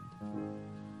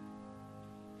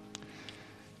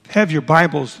Have your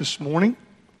Bibles this morning.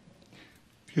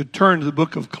 If you turn to the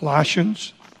book of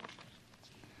Colossians, I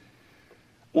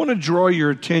want to draw your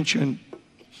attention.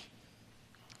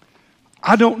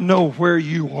 I don't know where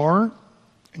you are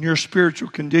in your spiritual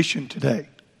condition today.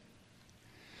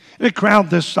 In a crowd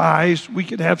this size, we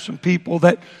could have some people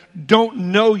that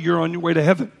don't know you're on your way to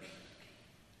heaven.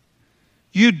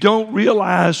 You don't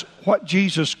realize what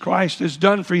Jesus Christ has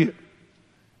done for you,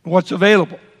 what's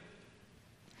available.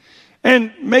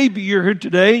 And maybe you're here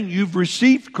today and you've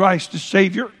received Christ as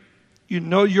Savior. You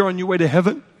know you're on your way to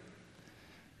heaven.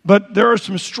 But there are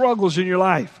some struggles in your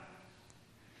life.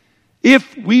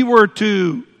 If we were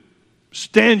to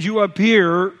stand you up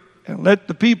here and let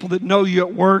the people that know you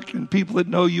at work and people that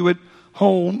know you at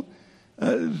home,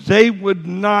 they would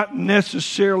not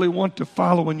necessarily want to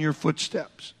follow in your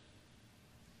footsteps.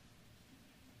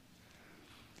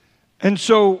 And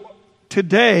so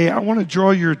today I want to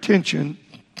draw your attention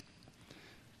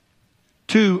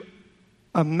to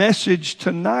a message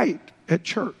tonight at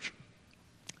church,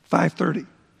 5:30.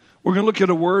 We're going to look at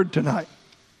a word tonight.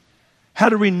 How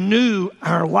to renew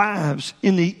our lives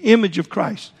in the image of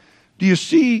Christ. Do you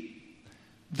see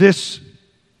this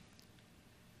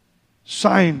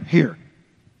sign here?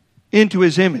 Into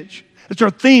His image. It's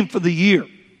our theme for the year.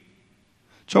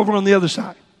 It's over on the other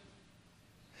side.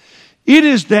 It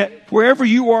is that wherever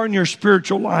you are in your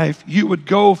spiritual life, you would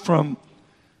go from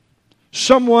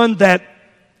someone that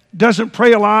doesn't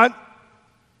pray a lot,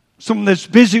 someone that's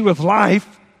busy with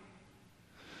life,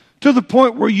 to the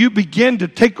point where you begin to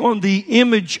take on the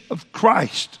image of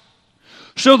Christ.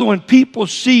 So that when people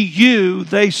see you,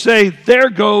 they say, there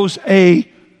goes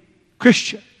a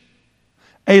Christian,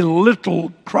 a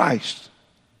little Christ.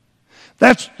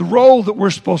 That's the role that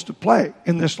we're supposed to play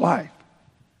in this life.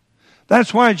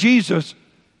 That's why Jesus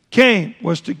came,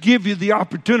 was to give you the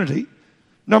opportunity,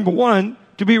 number one,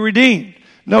 to be redeemed.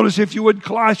 Notice, if you would,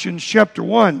 Colossians chapter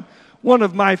 1, one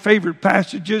of my favorite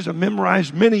passages I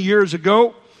memorized many years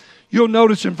ago. You'll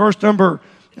notice in verse number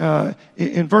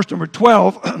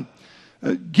 12,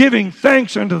 giving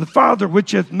thanks unto the Father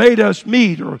which hath made us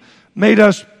meet, or made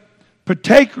us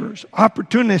partakers,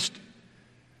 opportunist,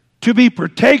 to be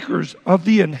partakers of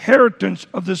the inheritance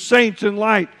of the saints in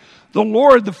light. The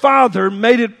Lord, the Father,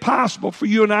 made it possible for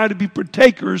you and I to be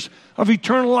partakers of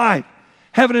eternal life,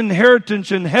 have an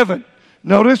inheritance in heaven.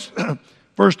 Notice,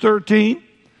 verse 13,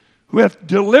 who hath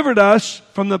delivered us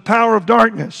from the power of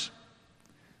darkness.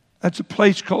 That's a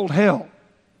place called hell.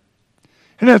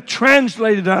 And hath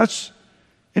translated us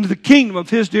into the kingdom of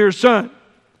His dear Son.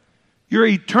 Your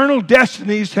eternal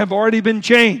destinies have already been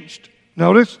changed.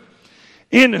 Notice,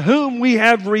 in whom we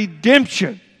have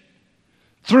redemption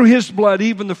through His blood,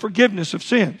 even the forgiveness of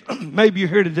sins. Maybe you're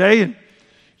here today and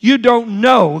you don't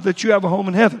know that you have a home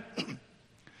in heaven.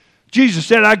 Jesus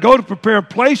said, I go to prepare a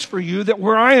place for you, that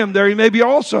where I am, there you may be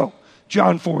also.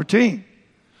 John 14.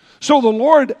 So the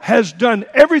Lord has done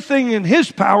everything in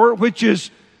His power, which is,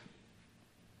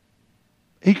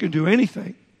 He can do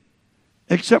anything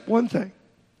except one thing.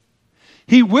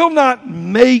 He will not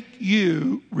make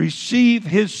you receive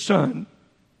His Son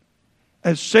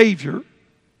as Savior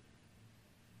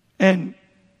and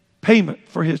payment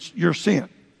for your sin.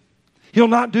 He'll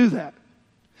not do that.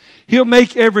 He'll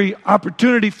make every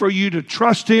opportunity for you to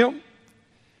trust Him.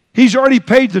 He's already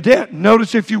paid the debt.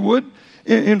 Notice, if you would,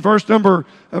 in verse number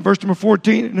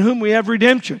 14, in whom we have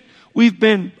redemption.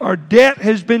 Our debt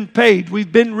has been paid.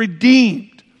 We've been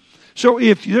redeemed. So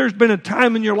if there's been a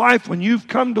time in your life when you've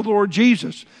come to the Lord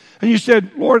Jesus and you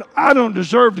said, Lord, I don't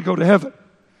deserve to go to heaven.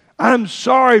 I'm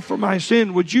sorry for my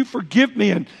sin. Would you forgive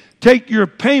me and take your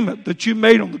payment that you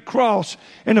made on the cross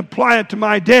and apply it to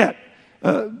my debt?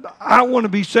 I want to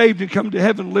be saved and come to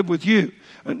heaven and live with you.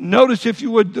 Notice, if you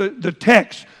would, the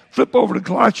text. Flip over to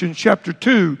Colossians chapter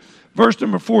 2, verse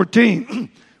number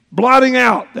 14. Blotting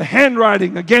out the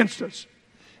handwriting against us.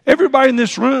 Everybody in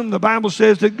this room, the Bible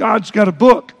says that God's got a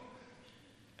book.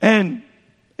 And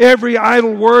every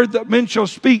idle word that men shall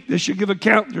speak, they shall give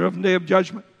account thereof in the day of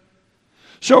judgment.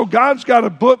 So God's got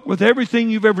a book with everything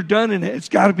you've ever done in it. It's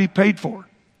got to be paid for.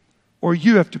 Or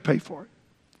you have to pay for it.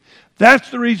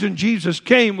 That's the reason Jesus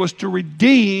came, was to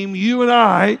redeem you and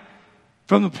I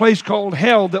from the place called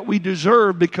hell that we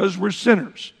deserve because we're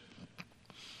sinners.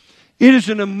 It is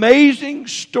an amazing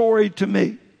story to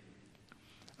me.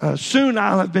 Soon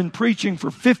I'll have been preaching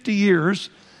for 50 years,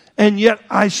 and yet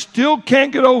I still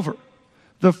can't get over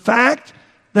the fact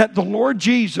that the Lord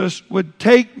Jesus would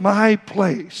take my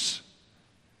place,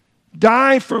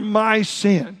 die for my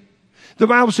sin. The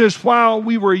Bible says, while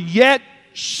we were yet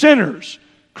sinners,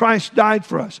 Christ died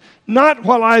for us. Not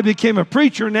while I became a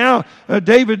preacher. Now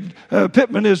David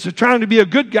Pittman is trying to be a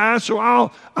good guy, so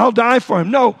I'll die for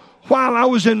him. No, while I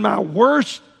was in my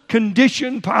worst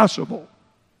condition possible,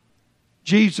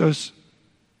 Jesus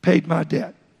paid my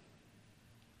debt.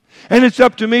 And it's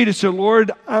up to me to say,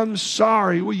 Lord, I'm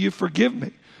sorry. Will you forgive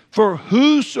me? For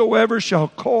whosoever shall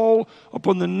call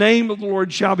upon the name of the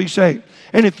Lord shall be saved.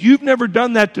 And if you've never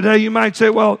done that today, you might say,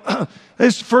 well,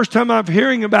 this is the first time I'm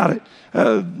hearing about it.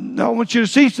 I want you to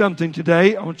see something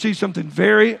today. I want you to see something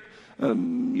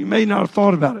you may not have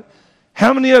thought about it.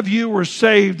 How many of you were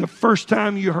saved the first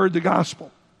time you heard the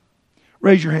gospel?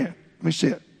 Raise your hand. Let me see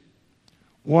it.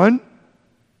 1,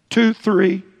 2,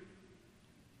 3.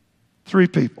 3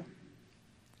 people.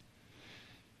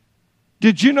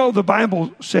 Did you know the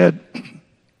Bible said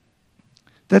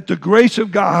that the grace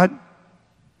of God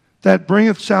that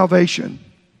bringeth salvation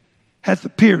hath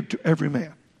appeared to every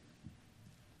man?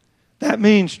 That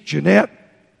means Jeanette,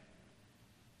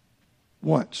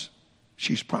 once,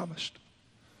 she's promised.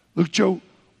 Luke Joe,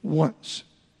 once,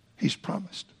 he's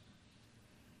promised.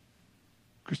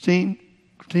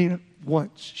 Christina,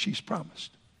 once, she's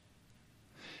promised.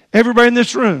 Everybody in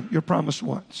this room, you're promised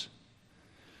once.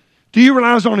 Do you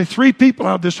realize only 3 people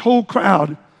out of this whole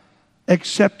crowd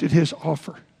accepted his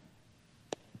offer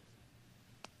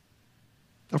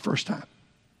the first time?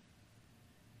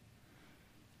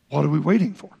 What are we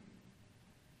waiting for?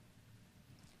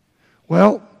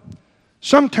 Well,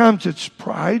 sometimes it's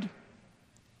pride.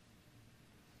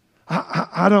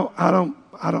 I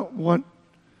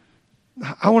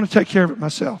want to take care of it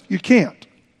myself. You can't.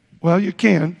 Well, you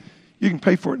can. You can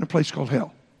pay for it in a place called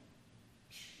hell.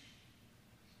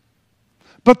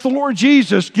 But the Lord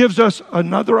Jesus gives us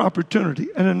another opportunity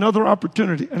and another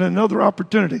opportunity and another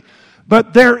opportunity.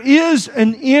 But there is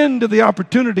an end to the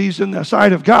opportunities in the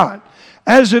sight of God.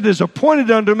 As it is appointed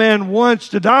unto man once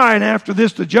to die, and after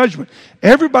this the judgment.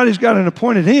 Everybody's got an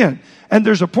appointed end. And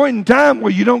there's a point in time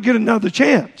where you don't get another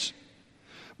chance.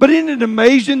 But isn't it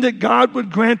amazing that God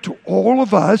would grant to all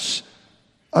of us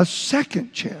a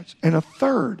second chance and a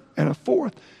third and a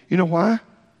fourth? You know why?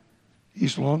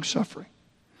 He's long-suffering,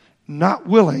 not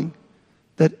willing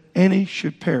that any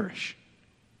should perish.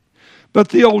 But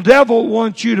the old devil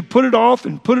wants you to put it off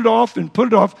and put it off and put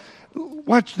it off.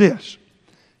 Watch this.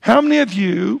 How many of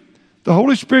you, the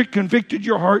Holy Spirit convicted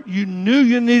your heart, you knew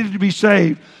you needed to be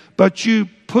saved, but you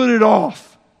put it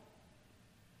off?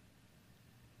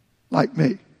 Like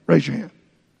me. Raise your hand.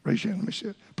 Raise your hand. Let me see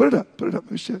it. Put it up. Put it up.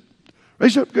 Let me see it.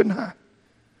 Raise it up good and high.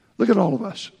 Look at all of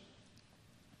us.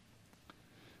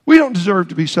 We don't deserve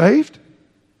to be saved.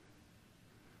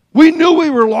 We knew we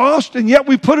were lost, and yet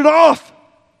we put it off.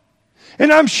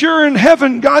 And I'm sure in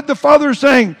heaven, God the Father is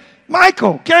saying,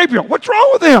 Michael, Gabriel, what's wrong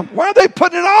with them? Why are they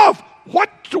putting it off? What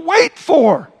to wait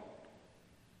for?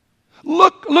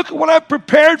 Look at what I've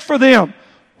prepared for them.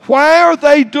 Why are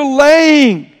they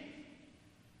delaying?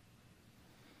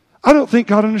 I don't think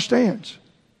God understands.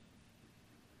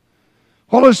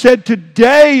 Paul has said,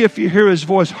 today, if you hear his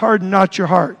voice, harden not your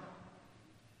heart.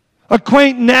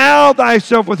 Acquaint now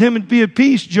thyself with him and be at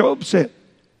peace, Job said.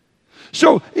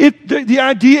 So the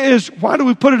idea is, why do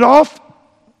we put it off?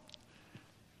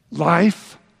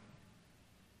 Life.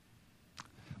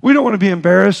 We don't want to be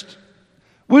embarrassed.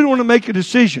 We don't want to make a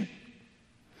decision.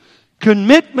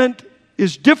 Commitment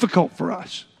is difficult for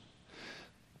us.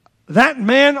 That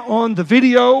man on the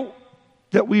video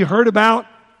that we heard about,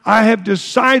 I have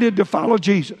decided to follow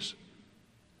Jesus.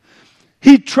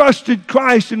 He trusted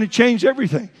Christ and it changed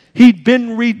everything. He'd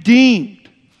been redeemed.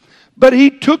 But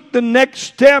he took the next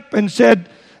step and said,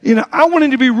 I want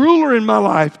him to be ruler in my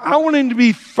life. I want him to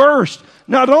be first.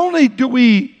 Not only do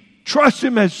we trust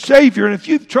him as Savior, and if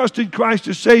you've trusted Christ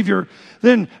as Savior,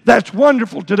 then that's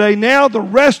wonderful today. Now the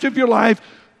rest of your life,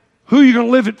 who are you going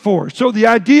to live it for? So the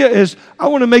idea is, I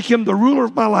want to make him the ruler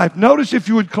of my life. Notice, if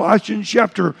you would, Colossians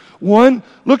chapter 1.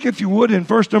 Look, if you would, in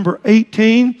verse number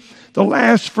 18. The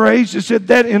last phrase, it said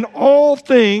that in all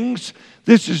things,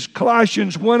 this is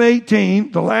Colossians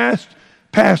 1:18, the last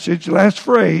passage, the last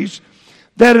phrase,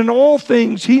 that in all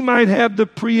things he might have the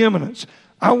preeminence.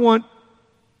 I want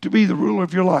to be the ruler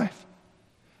of your life.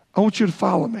 I want you to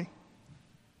follow me.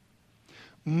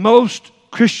 Most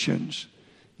Christians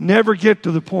never get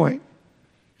to the point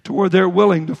to where they're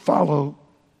willing to follow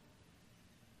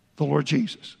the Lord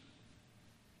Jesus.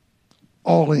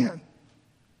 All in.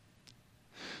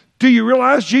 Do you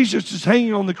realize Jesus is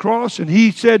hanging on the cross and he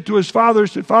said to his Father,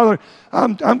 Father,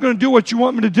 I'm going to do what you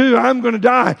want me to do. I'm going to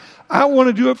die. I want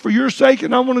to do it for your sake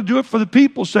and I want to do it for the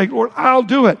people's sake. Lord, I'll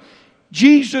do it.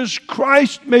 Jesus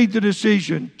Christ made the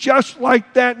decision. Just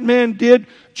like that man did,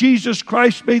 Jesus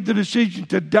Christ made the decision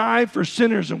to die for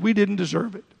sinners, and we didn't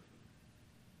deserve it.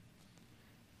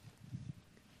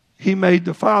 He made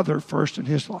the Father first in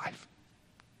his life.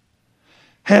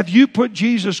 Have you put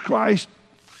Jesus Christ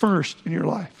first in your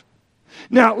life?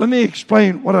 Now, let me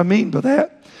explain what I mean by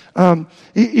that.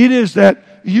 It is that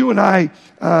you and I,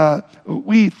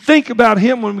 we think about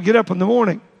him when we get up in the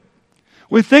morning.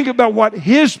 We think about what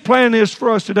his plan is for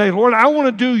us today. Lord, I want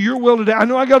to do your will today. I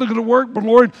know I got to go to work, but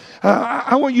Lord,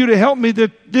 I want you to help me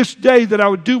that this day that I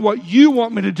would do what you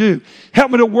want me to do.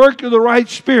 Help me to work in the right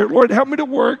spirit. Lord, help me to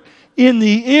work in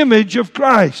the image of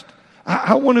Christ.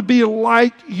 I want to be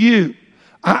like you.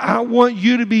 I want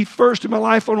you to be first in my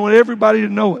life. I want everybody to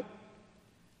know it.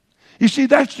 You see,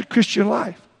 that's the Christian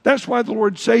life. That's why the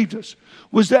Lord saved us,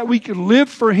 was that we could live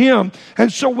for him.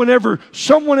 And so whenever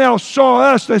someone else saw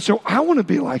us, they said, I want to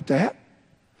be like that.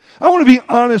 I want to be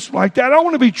honest like that. I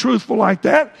want to be truthful like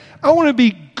that. I want to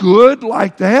be good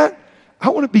like that. I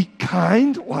want to be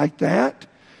kind like that.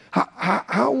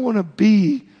 I want to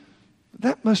be,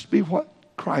 that must be what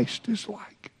Christ is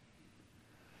like.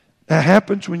 That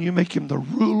happens when you make him the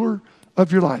ruler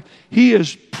of your life. He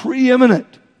is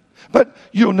preeminent. But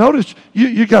you'll notice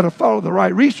you got to follow the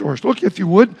right resource. Look, if you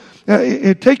would,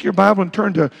 take your Bible and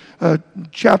turn to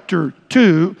chapter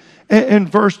 2 and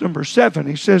verse number 7.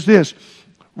 He says this,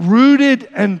 rooted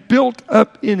and built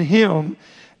up in him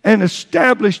and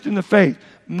established in the faith.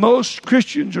 Most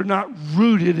Christians are not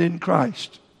rooted in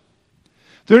Christ.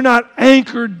 They're not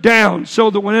anchored down so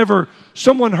that whenever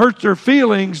someone hurts their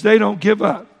feelings, they don't give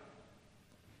up.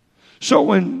 So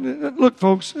look,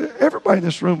 folks, everybody in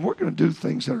this room, we're going to do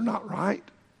things that are not right.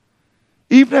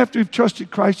 Even after we've trusted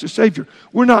Christ as Savior,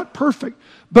 we're not perfect.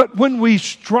 But when we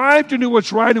strive to do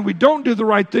what's right and we don't do the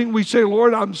right thing, we say,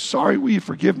 Lord, I'm sorry, will you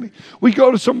forgive me? We go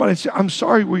to somebody and say, I'm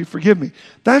sorry, will you forgive me?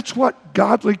 That's what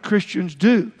godly Christians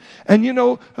do. And you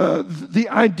know, the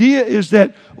idea is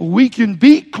that we can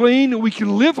be clean and we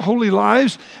can live holy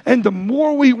lives. And the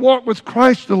more we walk with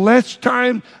Christ, the less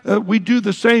time we do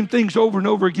the same things over and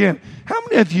over again. How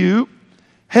many of you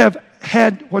have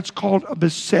had what's called a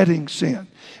besetting sin?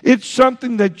 It's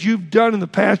something that you've done in the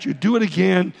past. You do it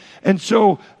again. And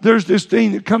so there's this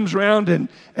thing that comes around and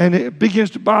it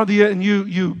begins to bother you. And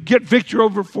you get victory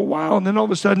over it for a while. And then all of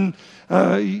a sudden,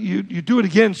 you do it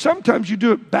again. Sometimes you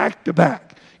do it back to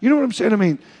back. You know what I'm saying? I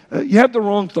mean, you have the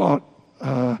wrong thought.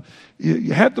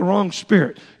 You have the wrong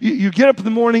spirit. You get up in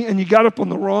the morning and you got up on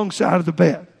the wrong side of the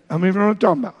bed. I mean, you know what I'm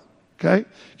talking about. Okay?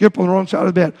 Get up on the wrong side of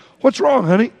the bed. What's wrong,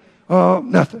 honey?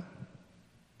 Nothing.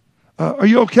 Are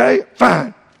you okay?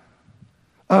 Fine.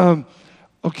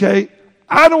 Okay,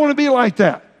 I don't want to be like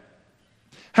that.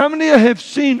 How many of you have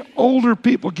seen older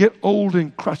people get old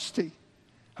and crusty?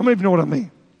 How many of you know what I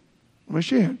mean? Let me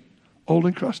share. Old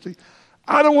and crusty.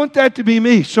 I don't want that to be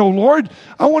me. So, Lord,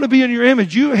 I want to be in your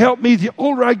image. You help me. The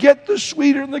older I get, the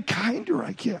sweeter and the kinder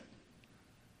I get.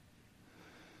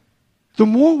 The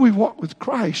more we walk with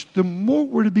Christ, the more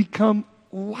we're to become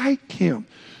like him.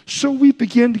 So we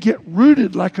begin to get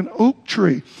rooted like an oak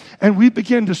tree, and we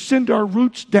begin to send our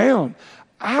roots down.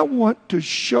 I want to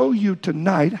show you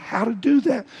tonight how to do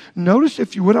that. Notice,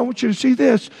 if you would, I want you to see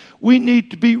this. We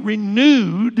need to be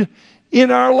renewed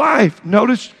in our life.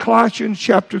 Notice Colossians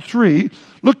chapter 3.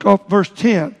 Look up verse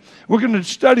 10. We're going to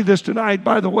study this tonight.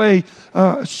 By the way,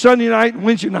 Sunday night and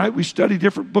Wednesday night, we study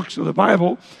different books of the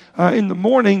Bible. In the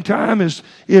morning time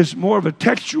is more of a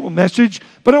textual message.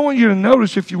 But I want you to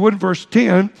notice, if you would, verse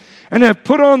 10. And have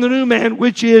put on the new man,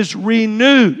 which is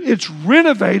renewed. It's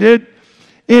renovated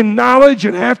in knowledge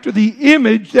and after the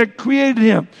image that created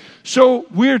him. So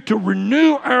we're to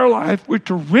renew our life. We're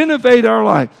to renovate our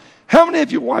life. How many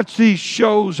of you watch these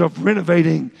shows of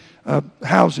renovating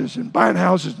houses and buying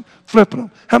houses and flipping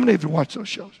them? How many of you watch those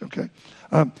shows? Okay.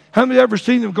 How many have ever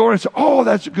seen them go in and say, oh,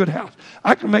 that's a good house.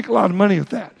 I can make a lot of money with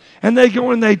that. And they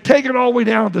go and they take it all the way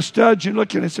down to the studs and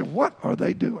look at it and say, what are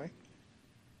they doing?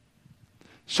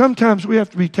 Sometimes we have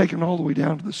to be taken all the way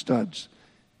down to the studs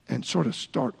and sort of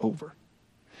start over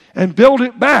and build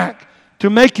it back to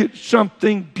make it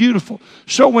something beautiful.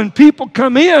 So when people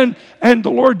come in and the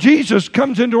Lord Jesus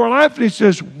comes into our life and he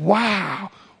says,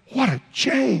 wow, what a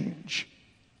change.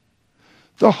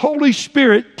 The Holy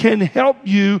Spirit can help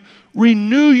you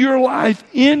renew your life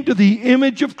into the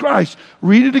image of Christ.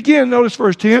 Read it again. Notice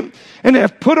verse 10. And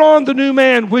have put on the new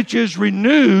man, which is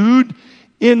renewed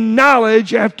in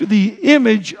knowledge after the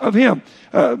image of him.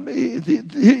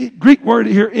 The Greek word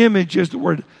here, image, is the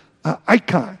word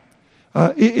icon.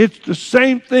 It's the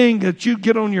same thing that you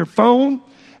get on your phone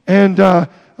and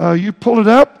you pull it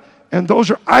up and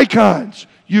those are icons.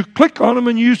 You click on them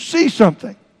and you see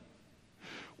something.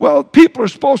 Well, people are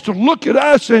supposed to look at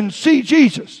us and see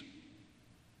Jesus.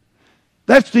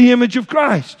 That's the image of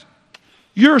Christ.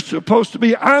 I'm supposed to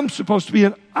be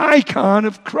an icon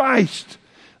of Christ.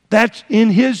 That's in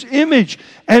His image.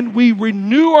 And we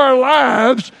renew our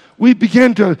lives. We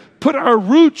begin to put our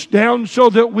roots down so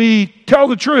that we tell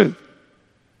the truth.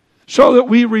 So that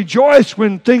we rejoice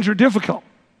when things are difficult.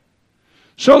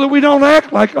 So that we don't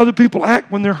act like other people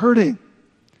act when they're hurting.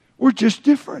 We're just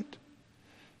different.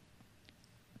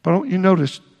 But don't you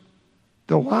notice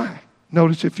the why?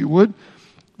 Notice, if you would,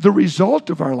 the result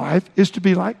of our life is to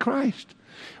be like Christ.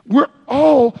 We're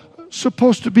all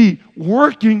supposed to be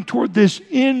working toward this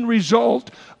end result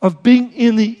of being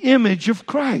in the image of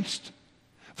Christ.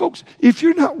 Folks, if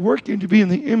you're not working to be in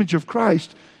the image of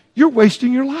Christ, you're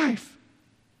wasting your life.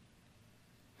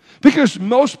 Because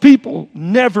most people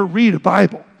never read a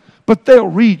Bible, but they'll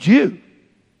read you.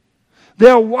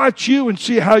 They'll watch you and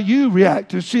see how you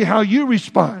react and see how you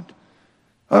respond.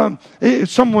 If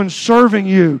someone's serving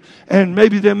you and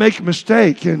maybe they make a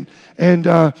mistake and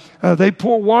they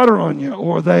pour water on you,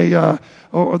 or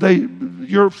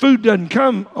your food doesn't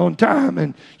come on time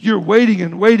and you're waiting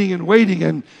and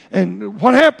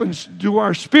what happens to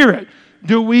our spirit?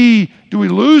 Do we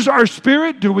lose our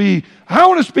spirit? I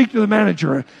want to speak to the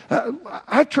manager.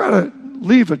 I try to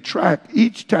leave a track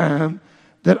each time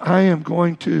that I am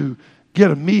going to get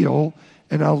a meal,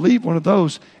 and I'll leave one of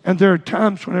those. And there are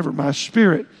times whenever my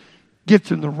spirit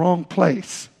gets in the wrong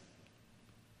place.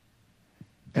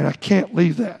 And I can't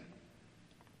leave that.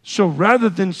 So rather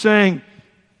than saying,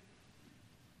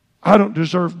 I don't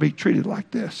deserve to be treated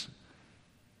like this,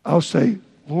 I'll say,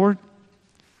 Lord,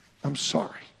 I'm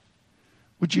sorry.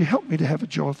 Would you help me to have a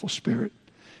joyful spirit?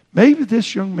 Maybe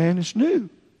this young man is new.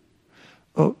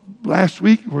 Last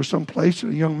week, we were someplace,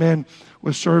 and a young man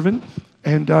was serving,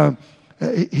 and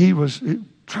he was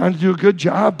trying to do a good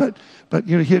job, but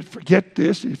he'd forget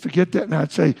this, he'd forget that, and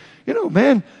I'd say,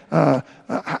 man, I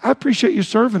appreciate you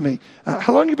serving me.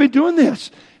 How long have you been doing this?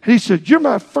 And he said, you're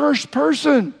my first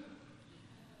person.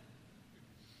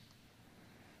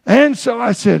 And so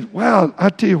I said, well, I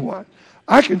tell you what,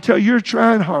 I can tell you're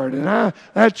trying hard, and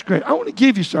that's great. I want to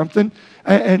give you something,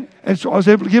 and so I was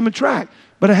able to give him a tract,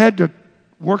 but I had to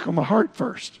work on my heart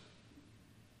first.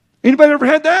 Anybody ever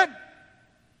had that?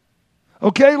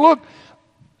 Okay, look,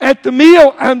 at the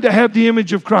meal, I'm to have the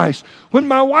image of Christ. When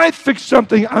my wife fixes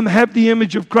something, I'm to have the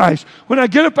image of Christ. When I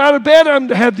get up out of bed, I'm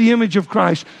to have the image of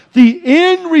Christ. The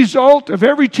end result of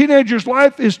every teenager's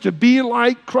life is to be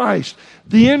like Christ.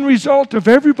 The end result of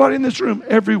everybody in this room,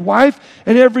 every wife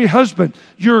and every husband,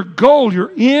 your goal,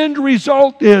 your end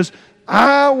result is,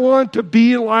 I want to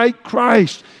be like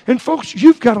Christ. And folks,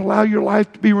 you've got to allow your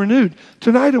life to be renewed.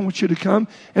 Tonight I want you to come,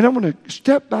 and I'm going to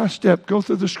step by step go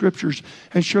through the scriptures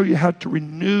and show you how to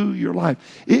renew your life.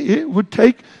 It would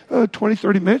take 20,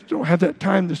 30 minutes. Don't have that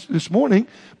time this morning.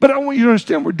 But I want you to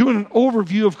understand we're doing an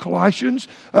overview of Colossians,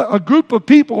 a group of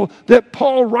people that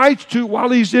Paul writes to while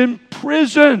he's in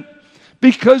prison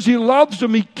because he loves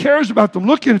them. He cares about them.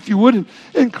 Look, if you would,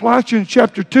 in Colossians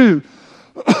chapter 2.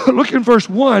 Look in verse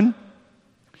 1.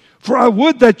 For I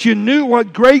would that you knew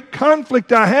what great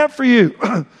conflict I have for you.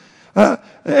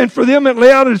 And for them at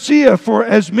Laodicea, for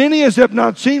as many as have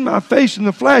not seen my face in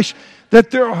the flesh,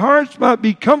 that their hearts might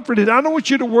be comforted. I don't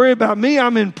want you to worry about me.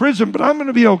 I'm in prison, but I'm going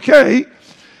to be okay.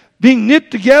 Being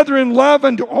knit together in love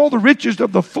unto all the riches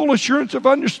of the full assurance of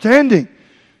understanding,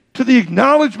 to the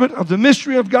acknowledgement of the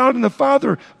mystery of God and the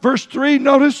Father. Verse 3,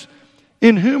 notice,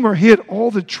 in whom are hid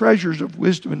all the treasures of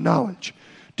wisdom and knowledge.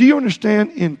 Do you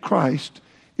understand? In Christ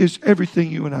is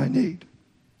everything you and I need.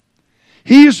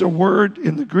 He is a word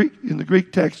in the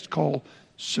Greek text called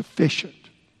sufficient.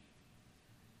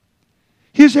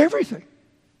 He is everything.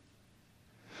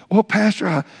 Well,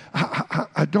 Pastor,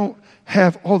 I don't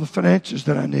have all the finances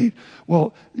that I need.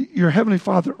 Well, your Heavenly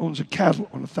Father owns a cattle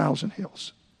on 1,000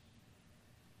 hills.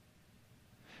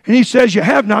 And He says you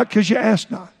have not because you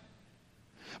ask not.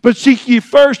 But seek ye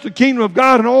first the kingdom of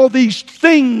God, and all these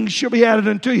things shall be added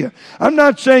unto you. I'm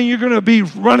not saying you're going to be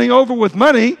running over with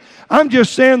money. I'm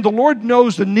just saying the Lord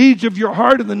knows the needs of your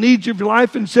heart and the needs of your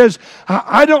life and says,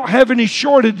 I don't have any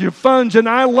shortage of funds, and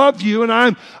I love you, and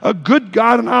I'm a good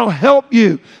God, and I'll help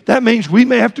you. That means we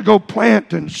may have to go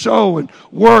plant and sow and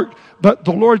work, but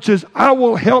the Lord says, I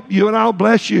will help you and I'll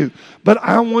bless you. But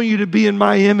I want you to be in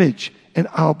my image, and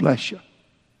I'll bless you.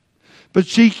 But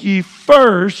seek ye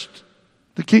first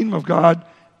the kingdom of God,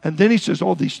 and then He says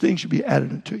all these things should be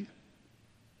added unto you.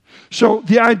 So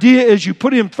the idea is you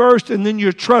put him first and then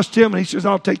you trust him, and he says,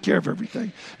 I'll take care of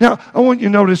everything. Now, I want you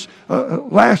to notice,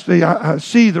 lastly, I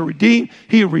see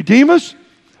he'll redeem us,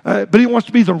 but he wants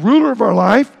to be the ruler of our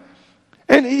life,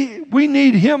 and we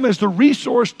need him as the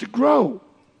resource to grow.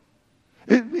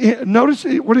 Notice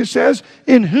what it says,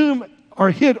 in whom are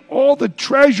hid all the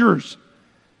treasures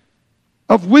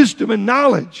of wisdom and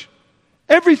knowledge.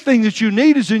 Everything that you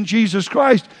need is in Jesus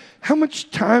Christ. How much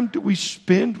time do we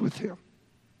spend with him?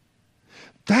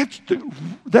 That's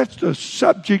the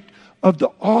subject of the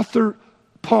author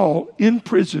Paul in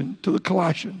prison to the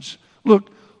Colossians. Look,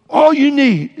 all you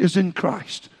need is in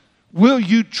Christ. Will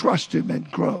you trust him and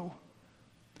grow?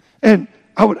 And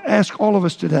I would ask all of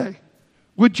us today,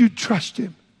 would you trust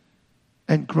him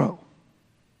and grow?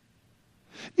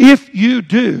 If you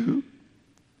do,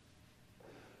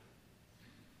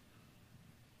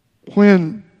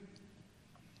 when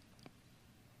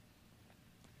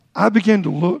I began to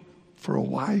look for a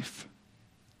wife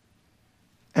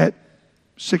at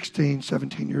 16,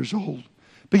 17 years old,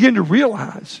 began to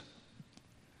realize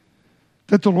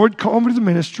that the Lord called me to the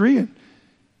ministry and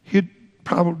he'd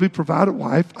probably provide a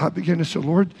wife. I began to say,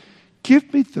 Lord,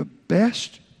 give me the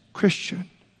best Christian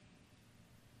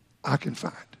I can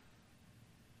find.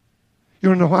 You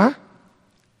want to know why?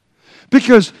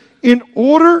 Because in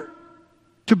order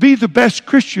to be the best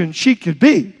Christian she could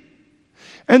be,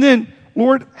 and then,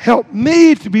 Lord, help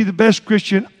me to be the best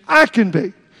Christian I can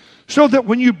be, so that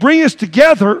when you bring us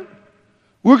together,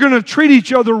 we're going to treat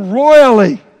each other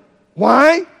royally.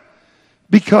 Why?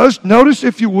 Because, notice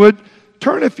if you would,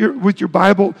 turn with your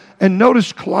Bible and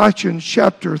notice Colossians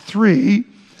chapter 3,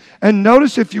 and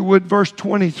notice if you would verse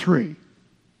 23.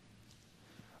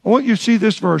 I want you to see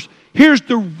this verse. Here's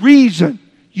the reason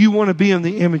you want to be in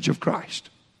the image of Christ.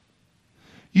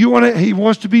 He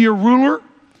wants to be your ruler.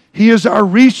 He is our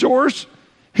resource.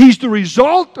 He's the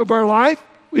result of our life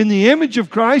in the image of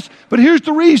Christ. But here's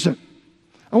the reason.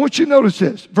 I want you to notice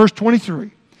this. Verse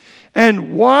 23.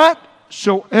 And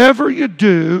whatsoever you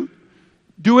do,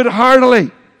 do it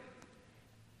heartily,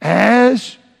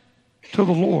 as to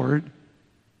the Lord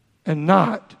and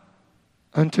not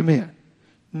unto men,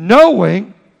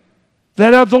 knowing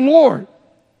that of the Lord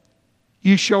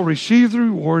ye shall receive the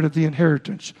reward of the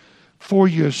inheritance, for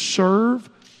you serve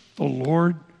the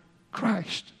Lord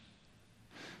Christ.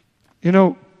 You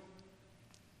know,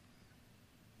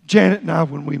 Janet and I,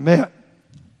 when we met,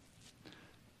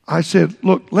 I said,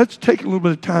 look, let's take a little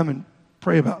bit of time and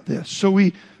pray about this. So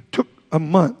we took a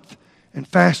month and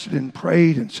fasted and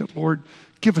prayed and said, Lord,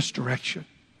 give us direction.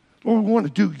 Lord, we want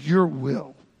to do your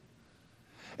will.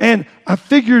 And I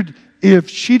figured if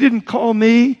she didn't call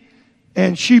me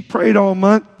and she prayed all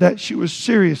month, that she was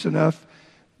serious enough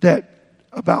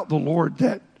about the Lord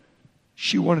that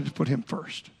she wanted to put him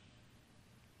first.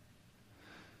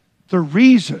 The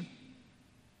reason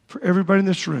for everybody in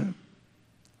this room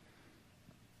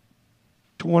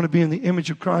to want to be in the image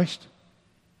of Christ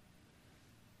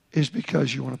is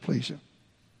because you want to please him.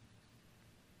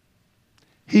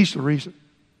 He's the reason.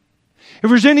 If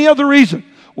there's any other reason,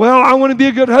 well, I want to be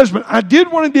a good husband. I did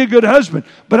want to be a good husband.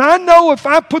 But I know if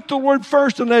I put the Lord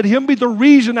first and let him be the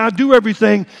reason I do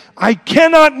everything, I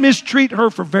cannot mistreat her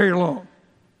for very long.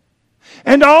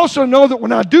 And I also know that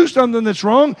when I do something that's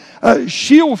wrong,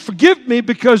 she'll forgive me,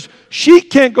 because she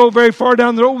can't go very far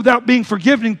down the road without being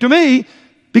forgiving to me,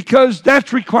 because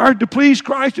that's required to please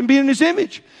Christ and be in his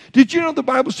image. Did you know the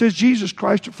Bible says Jesus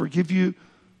Christ will forgive you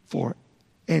for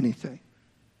anything?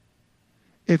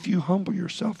 If you humble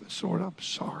yourself and say, Lord, I'm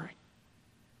sorry.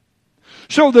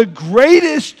 So the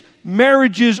greatest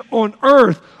marriages on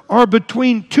earth are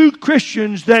between two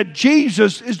Christians that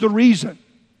Jesus is the reason.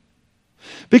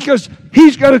 Because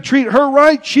he's got to treat her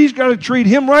right, she's got to treat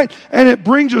him right, and it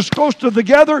brings us closer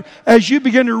together as you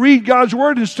begin to read God's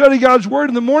Word and study God's Word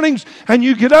in the mornings, and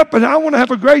you get up and I want to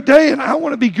have a great day, and I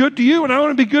want to be good to you, and I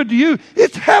want to be good to you.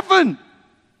 It's heaven.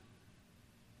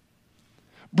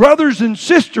 Brothers and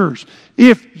sisters,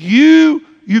 if you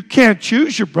can't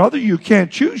choose your brother, you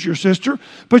can't choose your sister,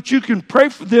 but you can pray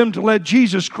for them to let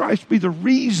Jesus Christ be the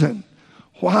reason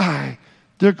why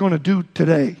they're going to do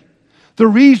today. The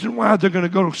reason why they're going to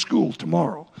go to school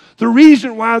tomorrow. The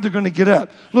reason why they're going to get up.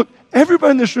 Look,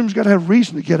 everybody in this room's got to have a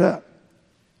reason to get up,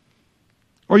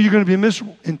 or you're going to be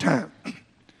miserable in time.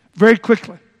 Very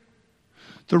quickly.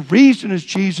 The reason is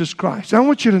Jesus Christ. I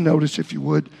want you to notice, if you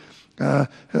would,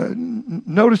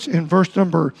 notice in verse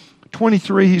number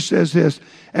 23, he says this,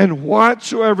 and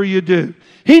whatsoever you do.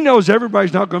 He knows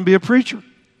everybody's not going to be a preacher.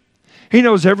 He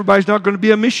knows everybody's not going to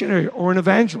be a missionary or an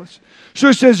evangelist. So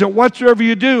he says that whatsoever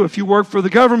you do, if you work for the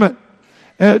government,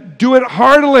 do it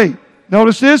heartily.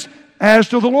 Notice this, as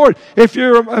to the Lord. If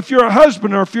you're a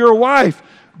husband or if you're a wife,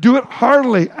 do it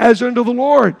heartily as unto the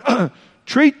Lord.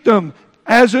 Treat them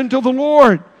as unto the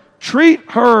Lord.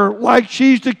 Treat her like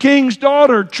she's the king's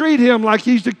daughter. Treat him like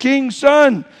he's the king's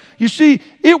son. You see,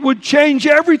 it would change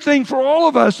everything for all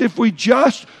of us if we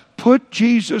just put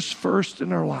Jesus first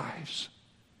in our lives.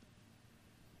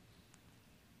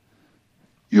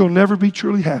 You'll never be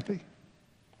truly happy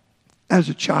as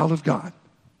a child of God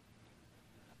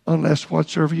unless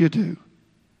whatsoever you do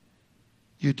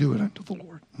it unto the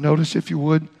Lord. Notice, if you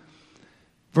would,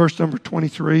 verse number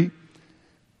 23,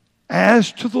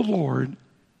 as to the Lord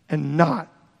and not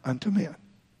unto men.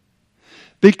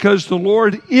 Because the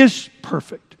Lord is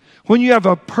perfect. When you have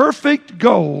a perfect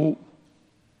goal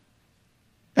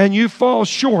and you fall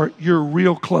short, you're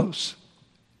real close.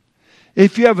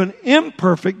 If you have an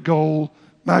imperfect goal,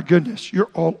 my goodness, you're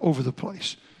all over the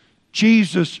place.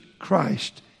 Jesus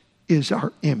Christ is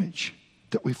our image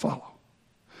that we follow.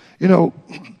 You know,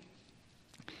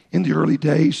 in the early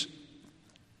days,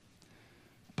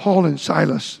 Paul and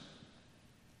Silas,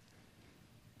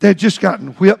 they had just gotten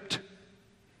whipped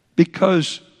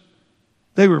because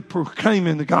they were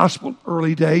proclaiming the gospel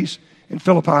early days in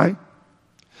Philippi.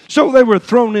 So they were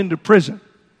thrown into prison.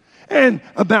 And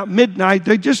about midnight,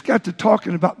 they just got to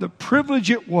talking about the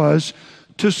privilege it was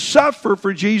to suffer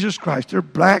for Jesus Christ. Their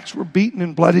backs were beaten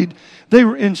and bloodied. They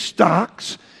were in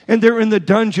stocks, and they were in the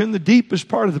dungeon, the deepest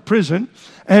part of the prison.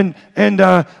 And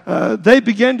they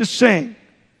began to sing.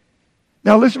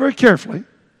 Now listen very carefully.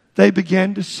 They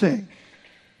began to sing.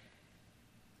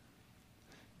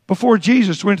 Before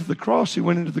Jesus went to the cross, he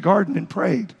went into the garden and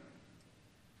prayed.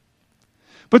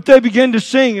 But they began to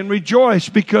sing and rejoice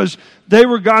because they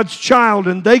were God's child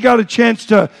and they got a chance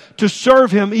to serve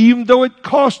him even though it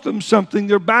cost them something.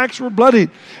 Their backs were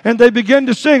bloodied. And they began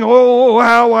to sing, oh,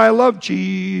 how I love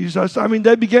Jesus. I mean,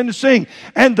 they began to sing.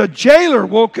 And the jailer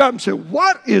woke up and said,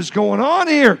 what is going on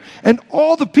here? And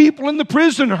all the people in the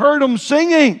prison heard them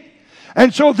singing.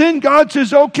 And so then God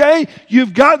says, okay,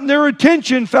 you've gotten their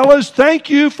attention, fellas. Thank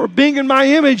you for being in my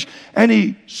image. And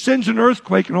he sends an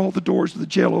earthquake and all the doors of the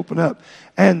jail open up.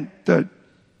 And the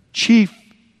chief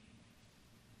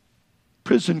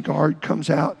prison guard comes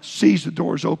out, sees the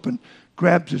doors open,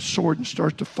 grabs his sword and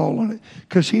starts to fall on it.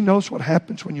 Because he knows what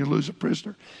happens when you lose a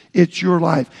prisoner. It's your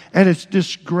life. And it's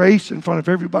disgrace in front of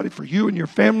everybody for you and your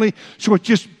family. So it's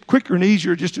just quicker and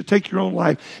easier just to take your own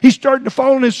life. He's starting to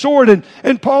fall on his sword.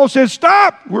 And Paul says,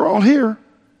 stop. We're all here.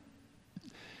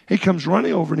 He comes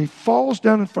running over and he falls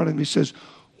down in front of him. He says,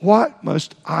 what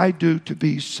must I do to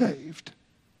be saved?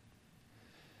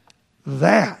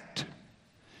 That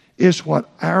is what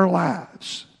our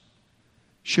lives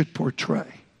should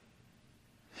portray.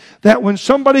 That when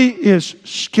somebody is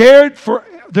scared for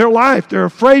their life, they're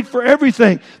afraid for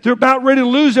everything, they're about ready to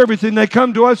lose everything, they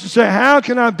come to us and say, how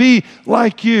can I be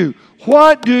like you?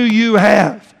 What do you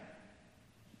have?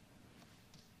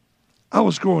 I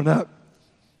was growing up.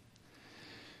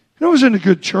 And I was in a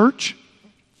good church,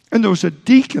 and there was a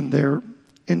deacon there,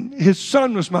 and his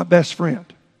son was my best friend.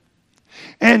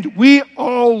 And we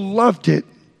all loved it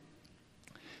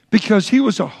because he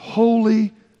was a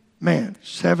holy man,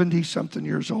 70-something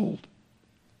years old.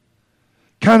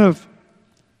 Kind of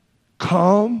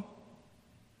calm,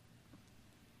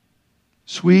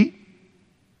 sweet,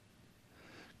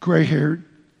 gray-haired,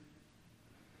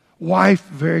 wife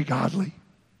very godly.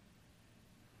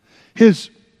 His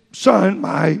son,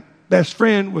 my best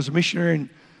friend, was a missionary in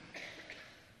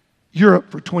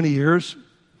Europe for 20 years.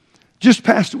 Just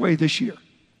passed away this year.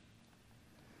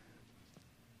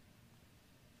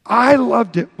 I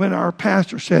loved it when our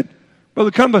pastor said, Brother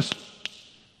Cumbus,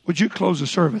 would you close the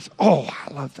service? Oh,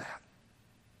 I love that.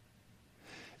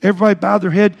 Everybody bowed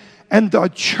their head, and the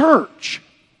church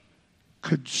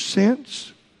could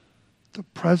sense the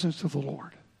presence of the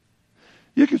Lord.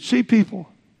 You could see people.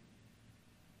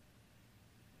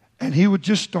 And he would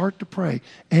just start to pray.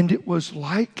 And it was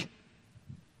like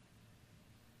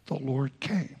the Lord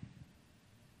came.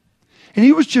 And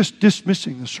he was just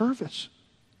dismissing the service.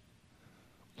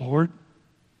 Lord,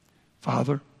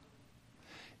 Father,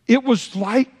 it was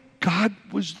like God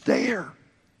was there.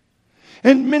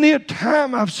 And many a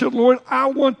time I've said, Lord, I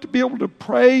want to be able to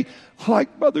pray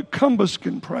like Brother Cumbus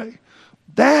can pray.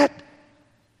 That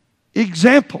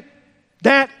example,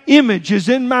 that image is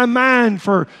in my mind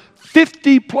for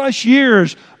 50 plus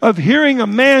years of hearing a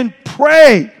man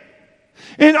pray.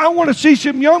 And I want to see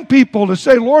some young people to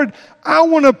say, Lord, I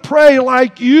want to pray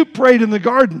like you prayed in the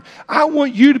garden. I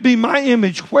want you to be my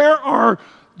image. Where are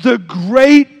the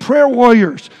great prayer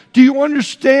warriors? Do you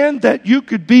understand that you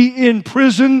could be in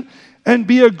prison and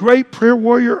be a great prayer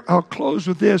warrior? I'll close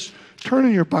with this. Turn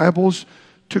in your Bibles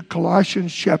to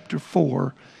Colossians chapter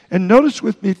 4. And notice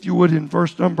with me, if you would, in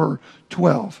verse number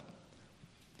 12.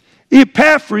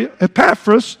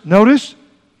 Epaphras, notice,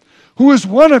 who is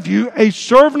one of you, a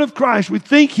servant of Christ. We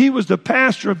think he was the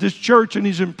pastor of this church and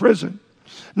he's in prison.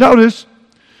 Notice,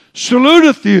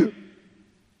 saluteth you,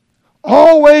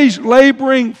 always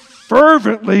laboring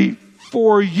fervently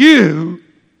for you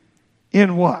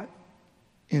in what?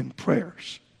 In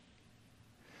prayers.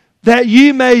 That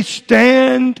ye may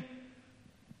stand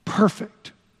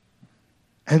perfect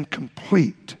and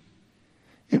complete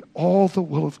in all the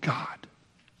will of God.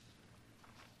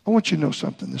 I want you to know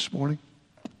something this morning.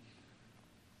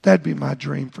 That'd be my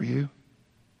dream for you.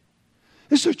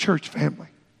 This is a church family.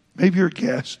 Maybe you're a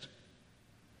guest.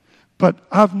 But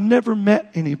I've never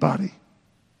met anybody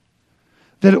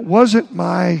that it wasn't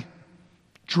my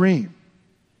dream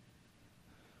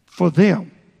for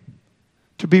them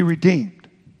to be redeemed,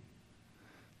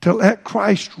 to let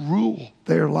Christ rule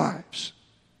their lives,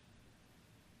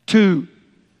 to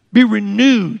be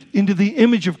renewed into the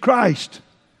image of Christ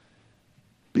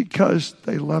because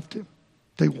they loved Him.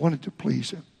 They wanted to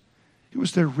please Him. It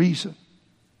was their reason.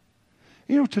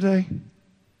 You know, today,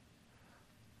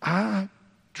 I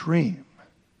dream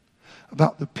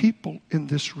about the people in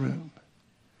this room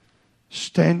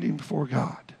standing before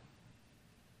God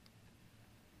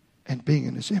and being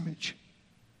in His image.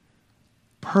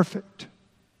 Perfect.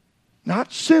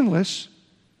 Not sinless,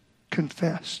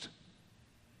 confessed.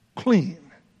 Clean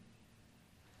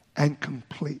and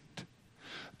complete.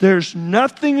 There's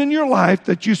nothing in your life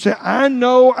that you say, I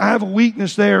know I have a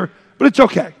weakness there, but it's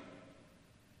okay.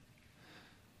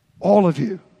 All of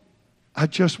you, I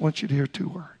just want you to hear two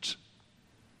words.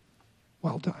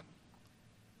 Well done.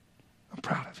 I'm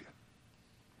proud of you.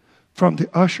 From the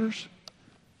ushers,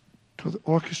 to the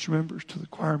orchestra members, to the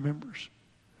choir members,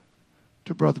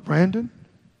 to Brother Brandon,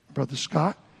 Brother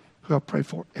Scott, who I pray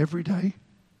for every day,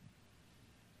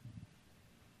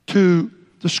 to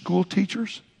the school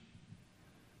teachers,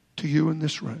 to you in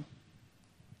this room.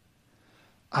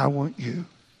 I want you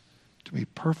to be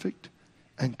perfect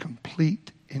and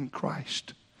complete in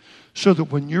Christ so that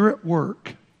when you're at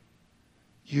work,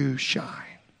 you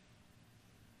shine.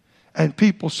 And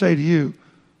people say to you,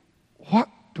 what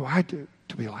do I do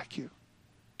to be like you?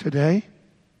 Today,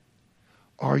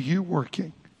 are you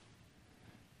working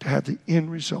to have the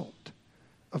end result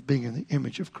of being in the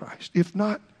image of Christ? If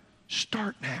not,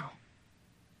 start now.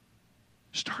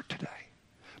 Start today.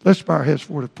 Let's bow our heads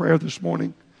forward to prayer this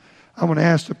morning. I'm going to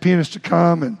ask the pianist to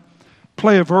come and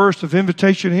play a verse of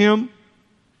invitation hymn.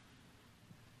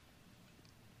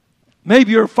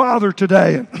 Maybe you're a father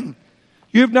today and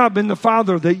you have not been the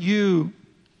father that you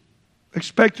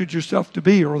expected yourself to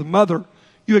be, or the mother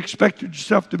you expected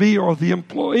yourself to be, or the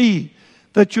employee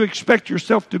that you expect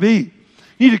yourself to be.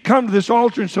 You need to come to this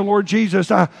altar and say, Lord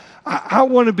Jesus, I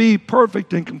want to be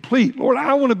perfect and complete. Lord,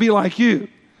 I want to be like you.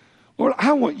 Lord,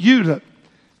 I want you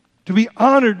to be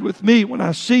honored with me when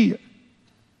I see you.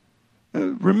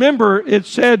 Remember, it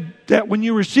said that when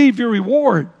you receive your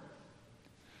reward,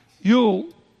 you'll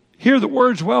hear the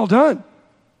words, well done.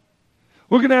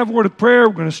 We're going to have a word of prayer.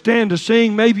 We're going to stand to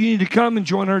sing. Maybe you need to come and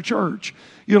join our church.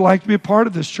 You'd like to be a part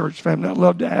of this church family. I'd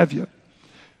love to have you.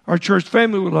 Our church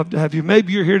family would love to have you.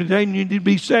 Maybe you're here today and you need to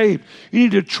be saved. You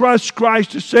need to trust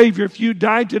Christ as Savior. If you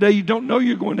died today, you don't know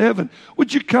you're going to heaven.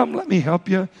 Would you come? Let me help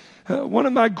you. One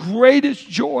of my greatest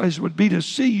joys would be to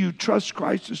see you trust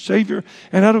Christ as Savior.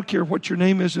 And I don't care what your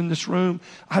name is in this room.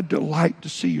 I delight to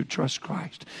see you trust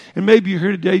Christ. And maybe you're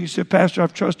here today and you say, Pastor,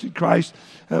 I've trusted Christ,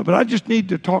 but I just need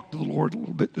to talk to the Lord a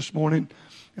little bit this morning.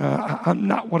 I'm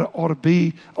not what I ought to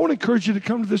be. I want to encourage you to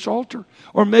come to this altar.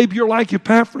 Or maybe you're like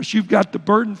Epaphras. You've got the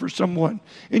burden for someone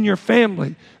in your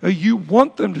family. You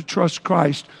want them to trust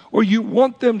Christ, or you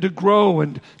want them to grow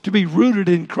and to be rooted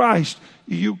in Christ.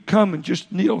 You come and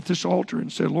just kneel at this altar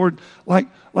and say, Lord, like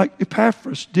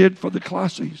Epaphras did for the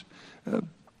Colossae,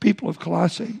 people of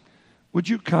Colossae, would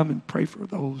you come and pray for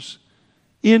those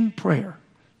in prayer?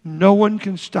 No one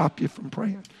can stop you from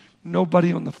praying.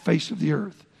 Nobody on the face of the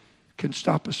earth can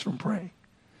stop us from praying.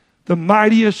 The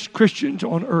mightiest Christians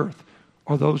on earth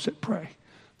are those that pray.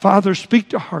 Father, speak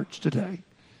to hearts today.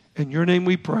 In your name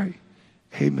we pray.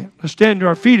 Amen. Let's stand to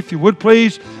our feet, if you would,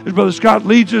 please, as Brother Scott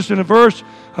leads us in a verse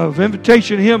of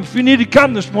invitation to him. If you need to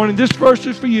come this morning, this verse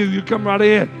is for you. You come right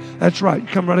ahead. That's right. You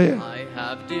come right ahead. I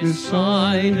have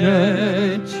decided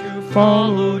to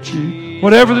follow Jesus.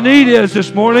 Whatever the need is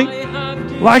this morning,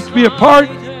 like to be a part.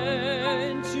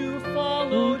 To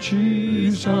follow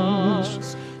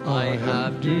Jesus. I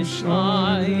have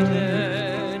decided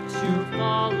to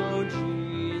follow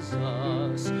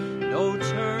Jesus. No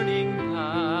turning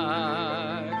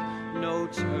back, no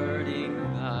turning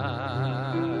back.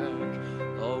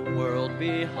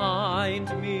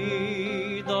 behind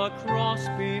me, the cross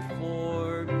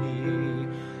before me,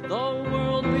 the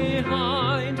world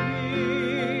behind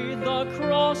me, the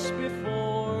cross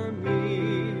before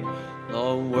me,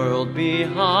 the world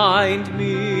behind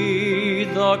me,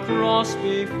 the cross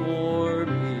before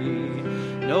me.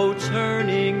 No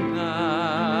turning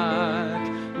back,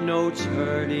 no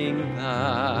turning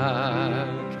back.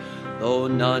 Though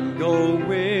none go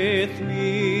with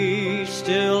me,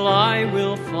 still I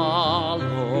will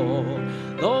follow.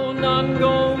 Though none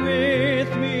go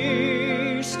with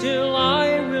me, still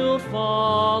I will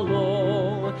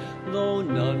follow. Though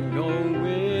none go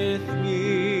with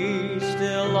me,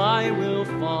 still I will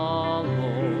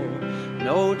follow.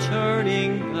 No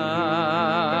turning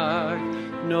back,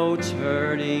 no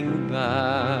turning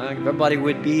back. Everybody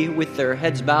would be with their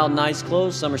heads bowed and eyes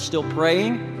closed. Some are still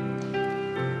praying.